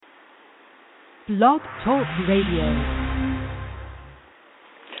Blog Talk Radio.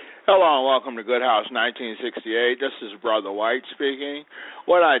 Hello and welcome to Good House 1968. This is Brother White speaking.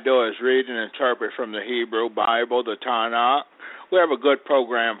 What I do is read and interpret from the Hebrew Bible, the Tanakh. We have a good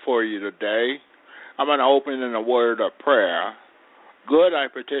program for you today. I'm going to open in a word of prayer. Good, I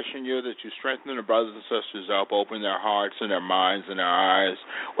petition you that you strengthen the brothers and sisters up, open their hearts and their minds and their eyes,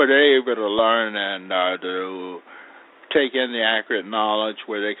 where they're able to learn and to take in the accurate knowledge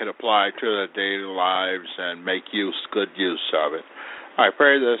where they can apply it to their daily lives and make good use of it. I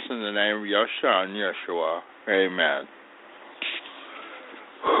pray this in the name of your Son, Yeshua. Amen.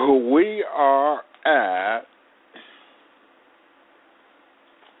 We are at,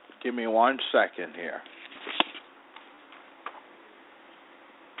 give me 1 second here.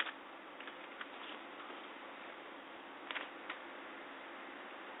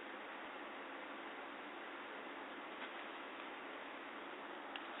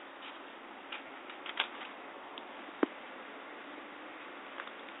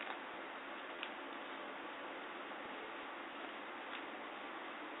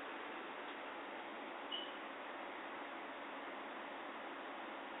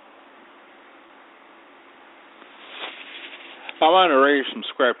 I want to read some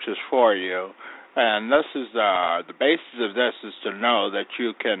scriptures for you, and this is the basis of this is to know that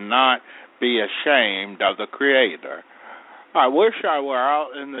you cannot be ashamed of the Creator. I wish I were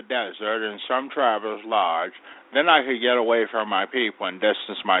out in the desert in some traveler's lodge, then I could get away from my people and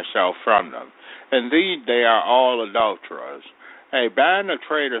distance myself from them. Indeed, they are all adulterers. A band of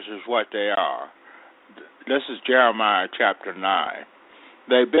traitors is what they are. This is Jeremiah chapter 9.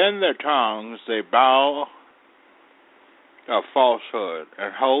 They bend their tongues, they bow of falsehood,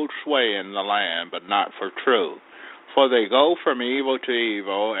 and hold sway in the land, but not for truth. For they go from evil to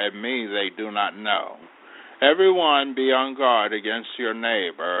evil, and me they do not know. Everyone be on guard against your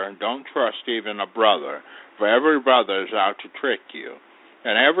neighbor. Don't trust even a brother, for every brother is out to trick you.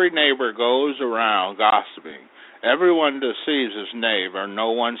 And every neighbor goes around gossiping. Everyone deceives his neighbor. No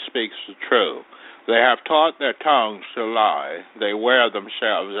one speaks the truth. They have taught their tongues to lie. They wear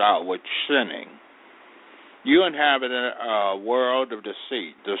themselves out with sinning. You inhabit a world of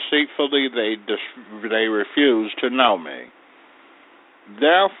deceit. Deceitfully they refuse to know me.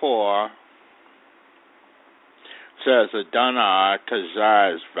 Therefore, says Adonai to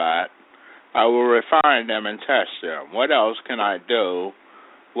Zazvat, I will refine them and test them. What else can I do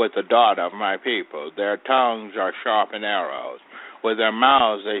with the daughter of my people? Their tongues are sharpened arrows. With their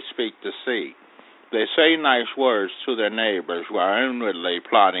mouths they speak deceit. They say nice words to their neighbors who are inwardly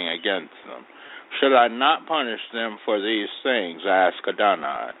plotting against them. Should I not punish them for these things, ask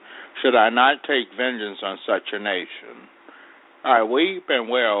Adonai? Should I not take vengeance on such a nation? I weep and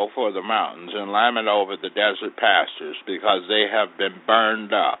wail for the mountains and lament over the desert pastures because they have been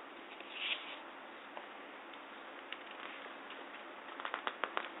burned up.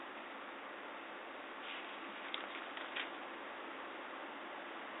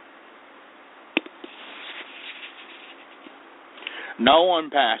 No one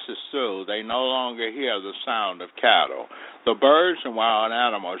passes through. They no longer hear the sound of cattle. The birds and wild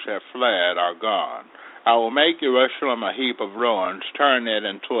animals have fled, are gone. I will make Jerusalem a heap of ruins, turn it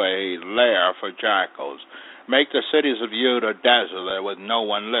into a lair for jackals, make the cities of Judah desolate with no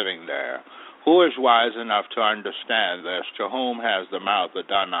one living there. Who is wise enough to understand this? To whom has the mouth of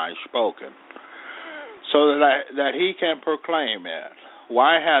Adonai spoken? So that he can proclaim it.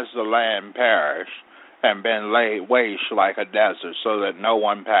 Why has the land perished and been laid waste like a desert, so that no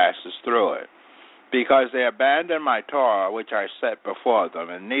one passes through it? Because they abandoned my Torah, which I set before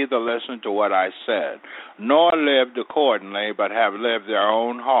them, and neither listened to what I said, nor lived accordingly, but have lived their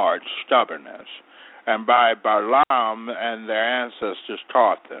own heart's stubbornness. And by Balaam and their ancestors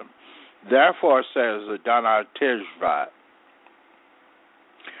taught them. Therefore says Adonai Tishvat,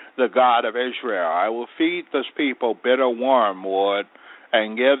 the God of Israel, I will feed this people bitter wormwood,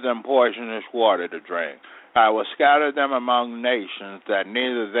 and give them poisonous water to drink. I will scatter them among nations that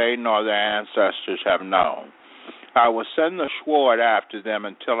neither they nor their ancestors have known. I will send the sword after them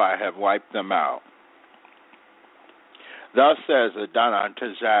until I have wiped them out. Thus says Adonai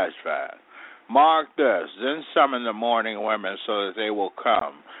to Zazvat, mark this, then summon the mourning women so that they will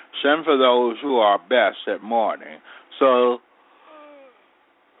come. Send for those who are best at mourning, so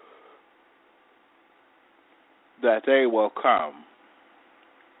that they will come.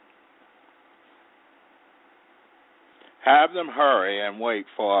 Have them hurry and wait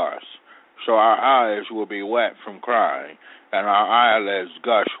for us, so our eyes will be wet from crying, and our eyelids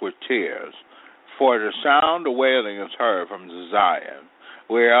gush with tears. For the sound of wailing is heard from Zion.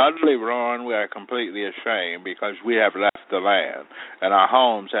 We are utterly ruined. We are completely ashamed because we have left the land, and our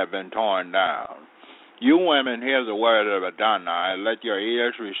homes have been torn down. You women, hear the word of Adonai. Let your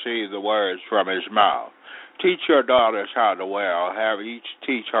ears receive the words from his mouth. Teach your daughters how to wail. Have each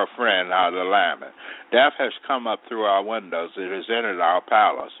teach her friend how to lament. Death has come up through our windows. It has entered our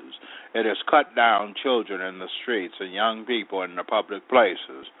palaces. It has cut down children in the streets and young people in the public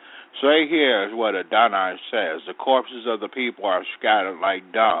places. Say, here's what Adonai says. The corpses of the people are scattered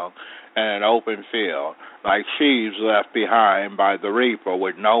like dung in an open field, like sheaves left behind by the reaper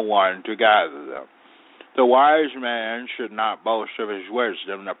with no one to gather them. The wise man should not boast of his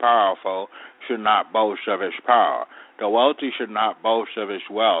wisdom. The powerful should not boast of his power. The wealthy should not boast of his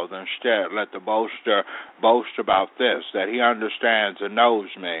wealth. Instead, let the boaster boast about this, that he understands and knows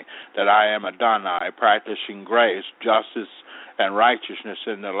me, that I am Adonai, practicing grace, justice, and righteousness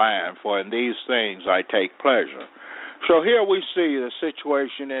in the land, for in these things I take pleasure. So here we see the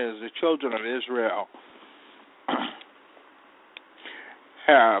situation is the children of Israel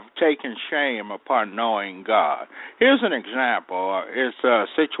have taken shame upon knowing God. Here's an example. It's a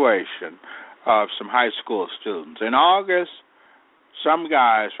situation of some high school students. In August, some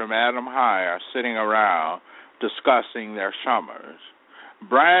guys from Adam High are sitting around discussing their summers.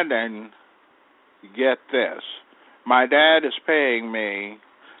 Brandon, get this. My dad is paying me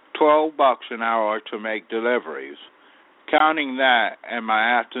 $12 an hour to make deliveries. Counting that and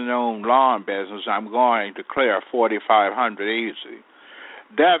my afternoon lawn business, I'm going to clear $4,500 easy.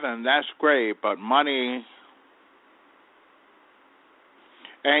 Devin, that's great, but money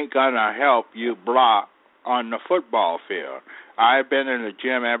ain't going to help you block on the football field. I've been in the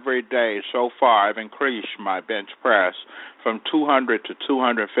gym every day. So far, I've increased my bench press from 200 to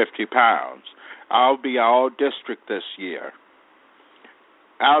 250 pounds. I'll be all district this year.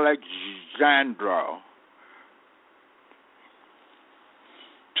 Alexandro,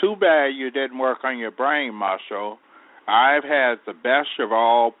 too bad you didn't work on your brain muscle. I've had the best of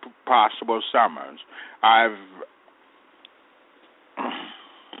all possible summers. I've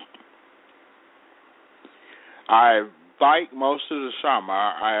biked most of the summer.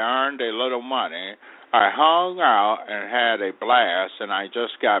 I earned a little money. I hung out and had a blast, and I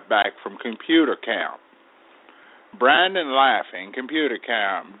just got back from computer camp. Brandon laughing, computer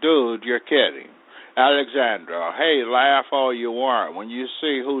camp. Dude, you're kidding. Alexandra, hey, laugh all you want. When you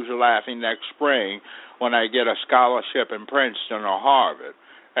see who's laughing next spring when I get a scholarship in Princeton or Harvard,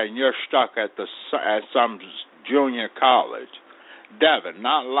 and you're stuck at some junior college. Devin,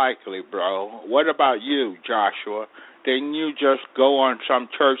 not likely, bro. What about you, Joshua? Didn't you just go on some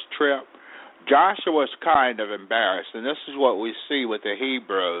church trip? Joshua's kind of embarrassed, and this is what we see with the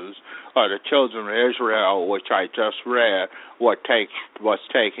Hebrews, or the children of Israel, which I just read, what's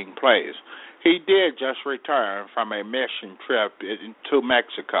taking place. He did just return from a mission trip to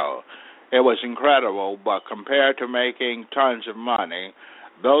Mexico. It was incredible, but compared to making tons of money,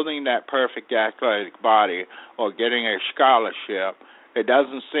 building that perfect athletic body, or getting a scholarship, it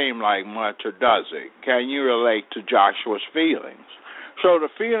doesn't seem like much, or does it? Can you relate to Joshua's feelings? So the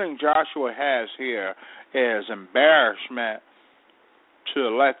feeling Joshua has here is embarrassment to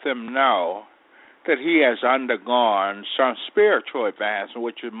let them know that he has undergone some spiritual advancement,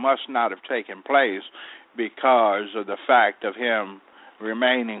 which must not have taken place because of the fact of him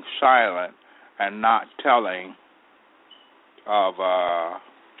remaining silent and not telling of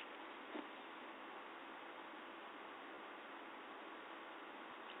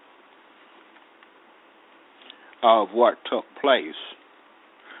what took place.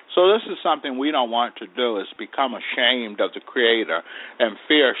 So this is something we don't want to do, is become ashamed of the Creator and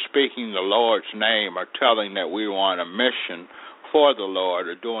fear speaking the Lord's name or telling that we were on a mission for the Lord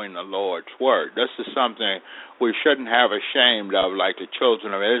or doing the Lord's work. This is something we shouldn't have ashamed of like the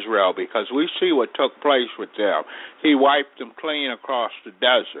children of Israel, because we see what took place with them. He wiped them clean across the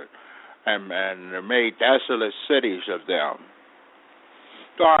desert and made desolate cities of them.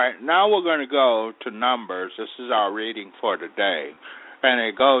 All right, now we're going to go to Numbers. This is our reading for today. And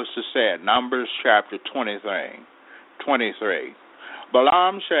it goes to say it, Numbers chapter 23.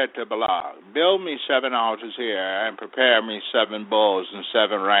 Balaam said to Balak, build me 7 altars here and prepare me 7 bulls and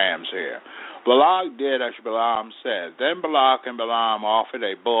 7 rams here. Balak did as Balaam said. Then Balak and Balaam offered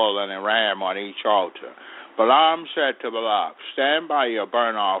a bull and a ram on each altar. Balaam said to Balak, stand by your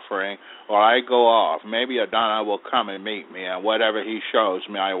burnt offering while I go off. Maybe Adonai will come and meet me, and whatever he shows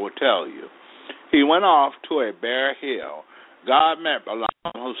me I will tell you. He went off to a bare hill. God met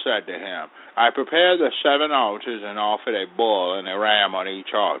Balaam, who said to him, I prepared the 7 altars and offered a bull and a ram on each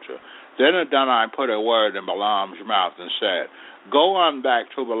altar. Then Adonai put a word in Balaam's mouth and said, go on back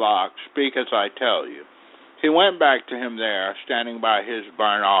to Balak, speak as I tell you. He went back to him there, standing by his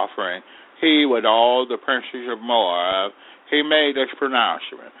burnt offering. He, with all the princes of Moab, he made this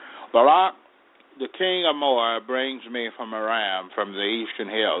pronouncement. Balak, the king of Moab, brings me from Aram, from the eastern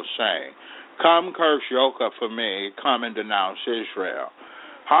hills, saying, Come, curse Yochah for me, come and denounce Israel.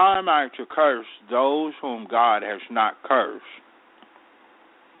 How am I to curse those whom God has not cursed?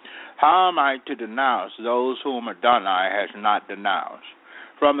 How am I to denounce those whom Adonai has not denounced?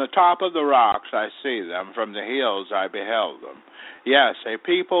 From the top of the rocks I see them, from the hills I beheld them. Yes, a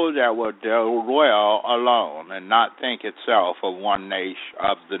people that will dwell alone and not think itself of one nation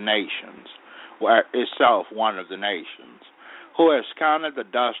of the nations, itself one of the nations, who has counted the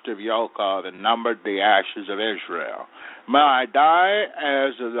dust of Yochah and numbered the ashes of Israel. May I die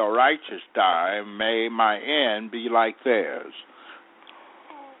as the righteous die, may my end be like theirs.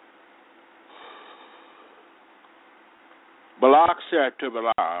 Balak said to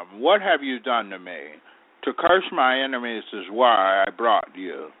Balaam, What have you done to me? To curse my enemies is why I brought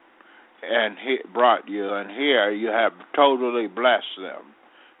you, and here you have totally blessed them.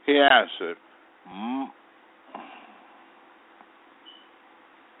 He answered,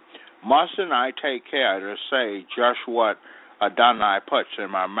 Mustn't I take care to say just what Adonai puts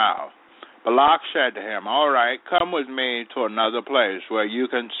in my mouth? Balak said to him, All right, come with me to another place where you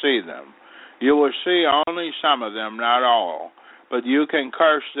can see them. You will see only some of them, not all, but you can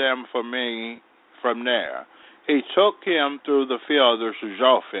curse them for me from there. He took him through the field of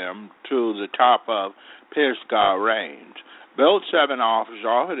Zophim to the top of Pisgah range, built 7 altars,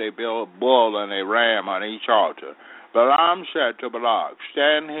 offered a bull and a ram on each altar. Balaam said to Balak,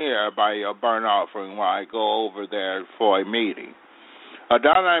 Stand here by your burnt offering while I go over there for a meeting.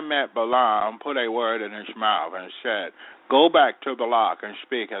 Adonai met Balaam, put a word in his mouth, and said, Go back to Balak and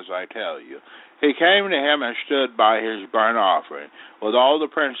speak as I tell you. He came to him and stood by his burnt offering. With all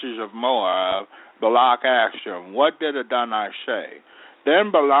the princes of Moab, Balak asked him, What did Adonai say?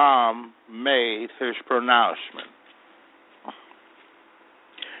 Then Balaam made his pronouncement.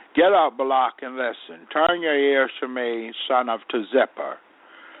 Get up, Balak, and listen. Turn your ears to me, son of Tzippor.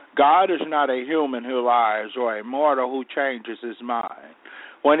 God is not a human who lies or a mortal who changes his mind.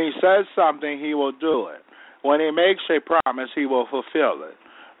 When he says something, he will do it. When he makes a promise, he will fulfill it.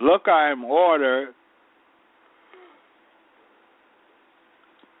 Look, I am ordered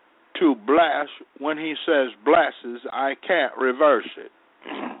to bless. When he says blesses, I can't reverse it.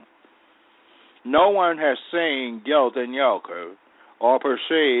 No one has seen guilt in Yochah or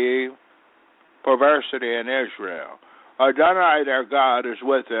perceived perversity in Israel. Adonai, their God, is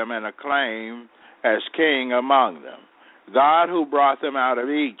with them and acclaimed as king among them. God, who brought them out of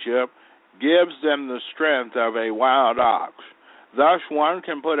Egypt, gives them the strength of a wild ox. Thus one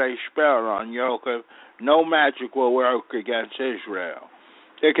can put a spell on Yochah. No magic will work against Israel.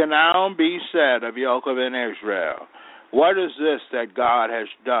 It can now be said of Yochah in Israel, What is this that God has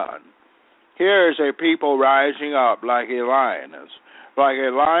done? Here is a people rising up like a lioness. Like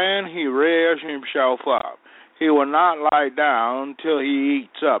a lion, he rears himself up. He will not lie down till he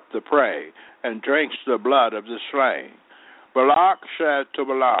eats up the prey and drinks the blood of the slain. Balak said to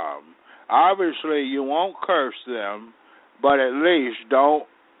Balaam, Obviously you won't curse them, but at least don't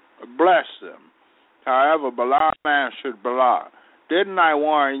bless them. However, Balaam answered Balak, Didn't I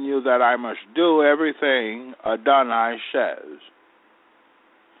warn you that I must do everything Adonai says?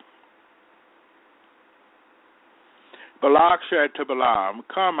 Balak said to Balaam,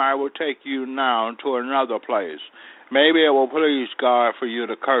 Come, I will take you now to another place. Maybe it will please God for you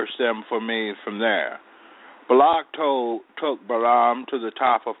to curse them for me from there. Balak took Balaam to the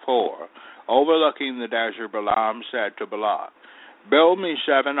top of Hor. Overlooking the desert, Balaam said to Balak, Build me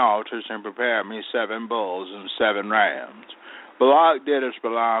 7 altars and prepare me 7 bulls and 7 rams. Balak did as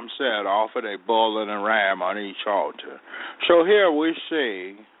Balaam said, offered a bull and a ram on each altar. So here we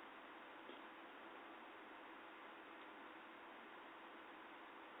see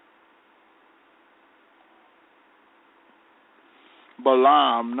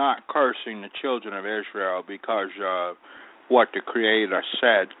Balaam not cursing the children of Israel because of what the Creator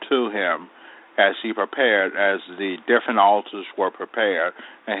said to him as he prepared, as the different altars were prepared,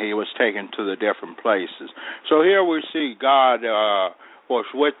 and he was taken to the different places. So here we see God was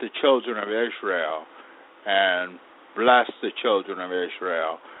with the children of Israel and blessed the children of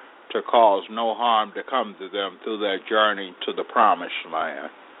Israel to cause no harm to come to them through their journey to the promised land.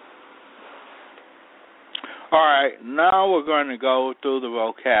 All right, now we're going to go through the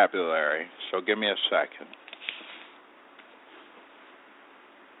vocabulary, so give me a second.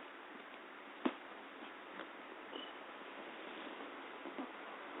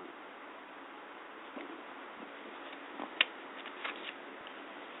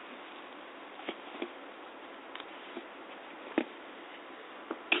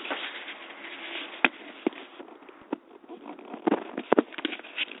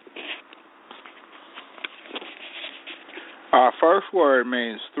 Our first word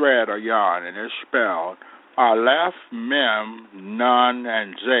means thread or yarn, and it's spelled Aleph, Mem, Nun,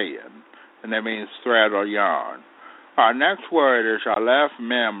 and Zayin, and that means thread or yarn. Our next word is Aleph,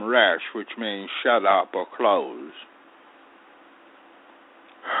 Mem, Resh, which means shut up or close.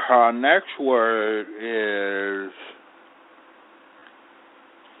 Our next word is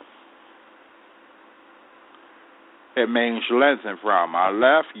it means lengthen from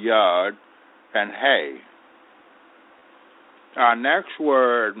Aleph, Yud, and Hey. Our next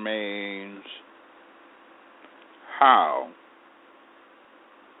word means how,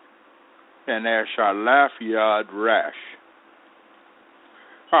 and there's Aleph, Yud, Resh.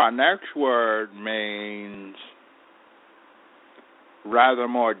 Our next word means rather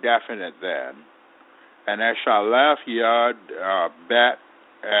more definite than, and there's Aleph, Yud, Bet,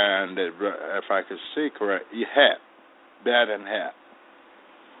 and if I could see correct, Het, Bet and Het.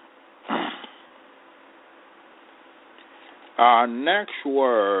 Our next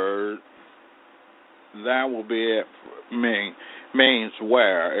word, that will be it, means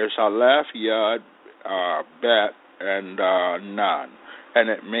where. It's Aleph, Yud, Bet, and Nun, and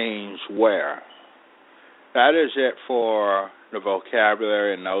it means where. That is it for the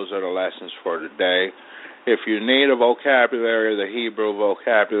vocabulary, and those are the lessons for today. If you need a vocabulary, the Hebrew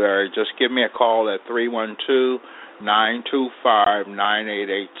vocabulary, just give me a call at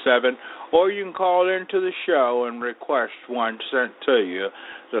 312-925-9887, or you can call into the show and request one sent to you.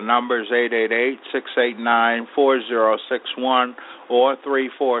 The number is 888-689-4061 or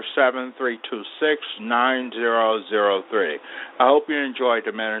 347-326-9003. I hope you enjoyed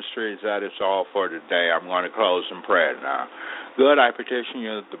the ministries. That is all for today. I'm going to close in prayer now. Good, I petition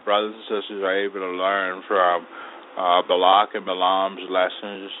you that the brothers and sisters are able to learn from Balak and Balaam's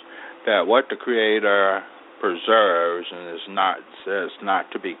lessons that what the Creator preserves and says not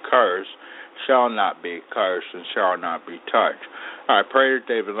to be cursed shall not be cursed and shall not be touched. I pray that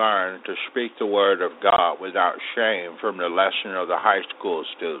they've learned to speak the word of God without shame from the lesson of the high school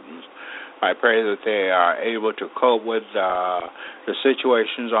students. I pray that they are able to cope with the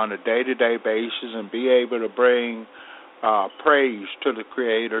situations on a day-to-day basis and be able to bring praise to the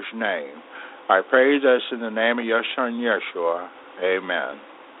Creator's name. I pray this in the name of your Son, Yeshua. Amen.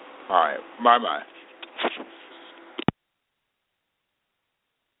 All right. Bye-bye.